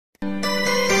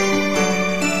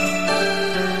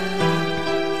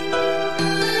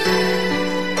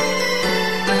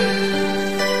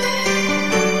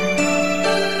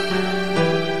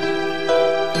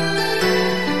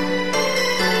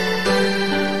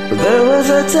There was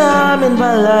a time in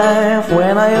my life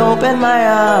when I opened my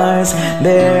eyes.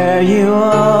 There you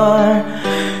are.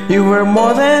 You were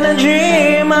more than a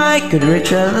dream. I could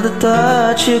reach out to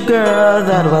touch you, girl.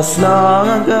 That was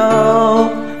long ago.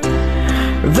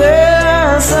 There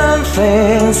are some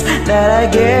things that I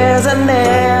guess I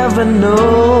never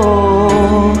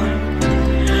knew.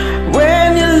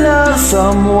 When you love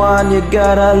someone, you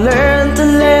gotta learn to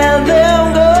let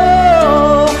them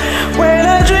go. When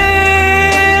I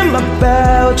dream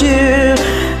about you,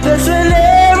 that's when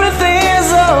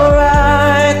everything's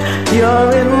alright.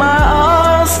 You're in my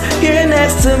arms, you're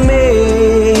next to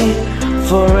me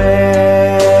forever.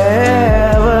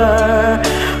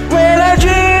 When I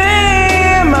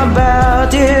dream about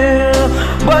you,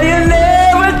 but you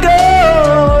never go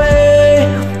away.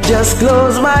 Just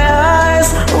close my eyes,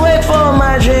 wait for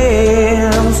my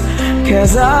dreams,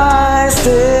 'cause I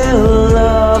still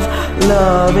love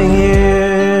loving you.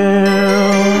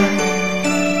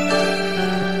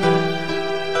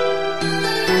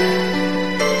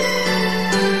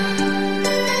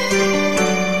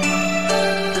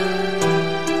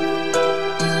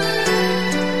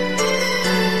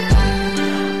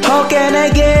 How can I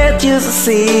get you to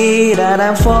see that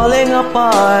I'm falling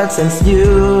apart since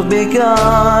you've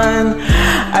begun?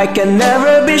 I can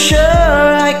never be sure,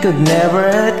 I could never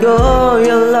let go.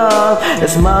 Your love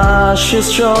is much too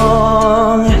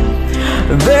strong.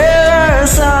 There are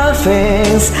some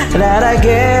things that I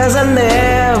guess I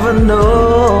never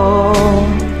know.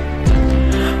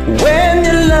 When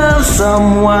you love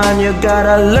someone, you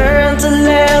gotta learn to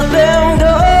let them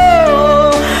go.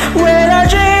 When I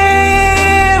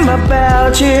dream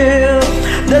about you,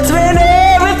 that's when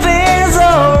everything's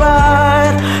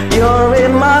alright. You're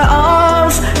in my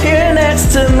arms, here next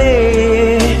to me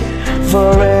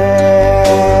forever.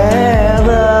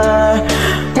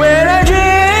 When I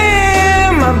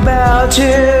dream about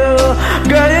you,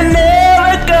 girl, you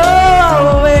never go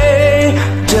away.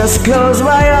 Just close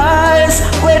my eyes,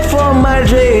 wait for my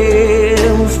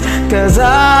dreams, 'cause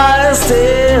I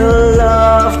still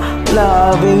love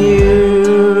loving you.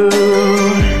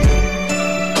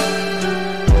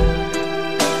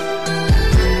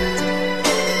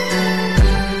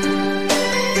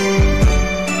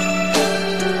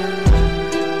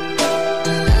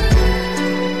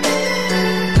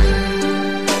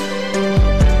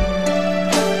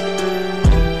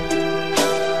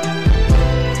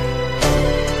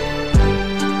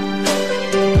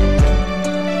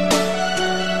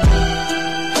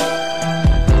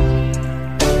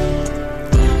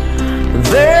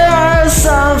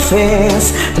 Things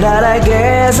that I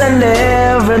guess I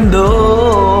never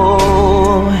know.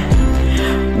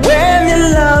 When you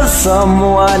love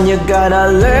someone, you gotta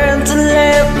learn to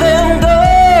let them go.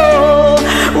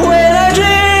 When I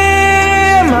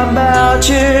dream about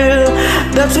you,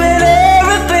 that's when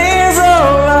everything's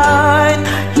alright.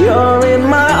 You're in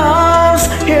my arms,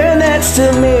 here next to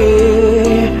me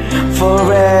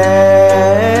forever.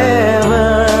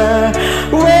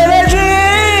 When I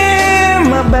dream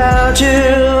about you,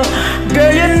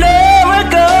 girl, you never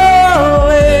go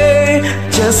away.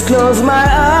 Just close my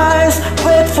eyes,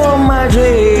 wait for my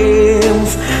dreams,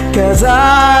 'cause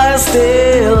I still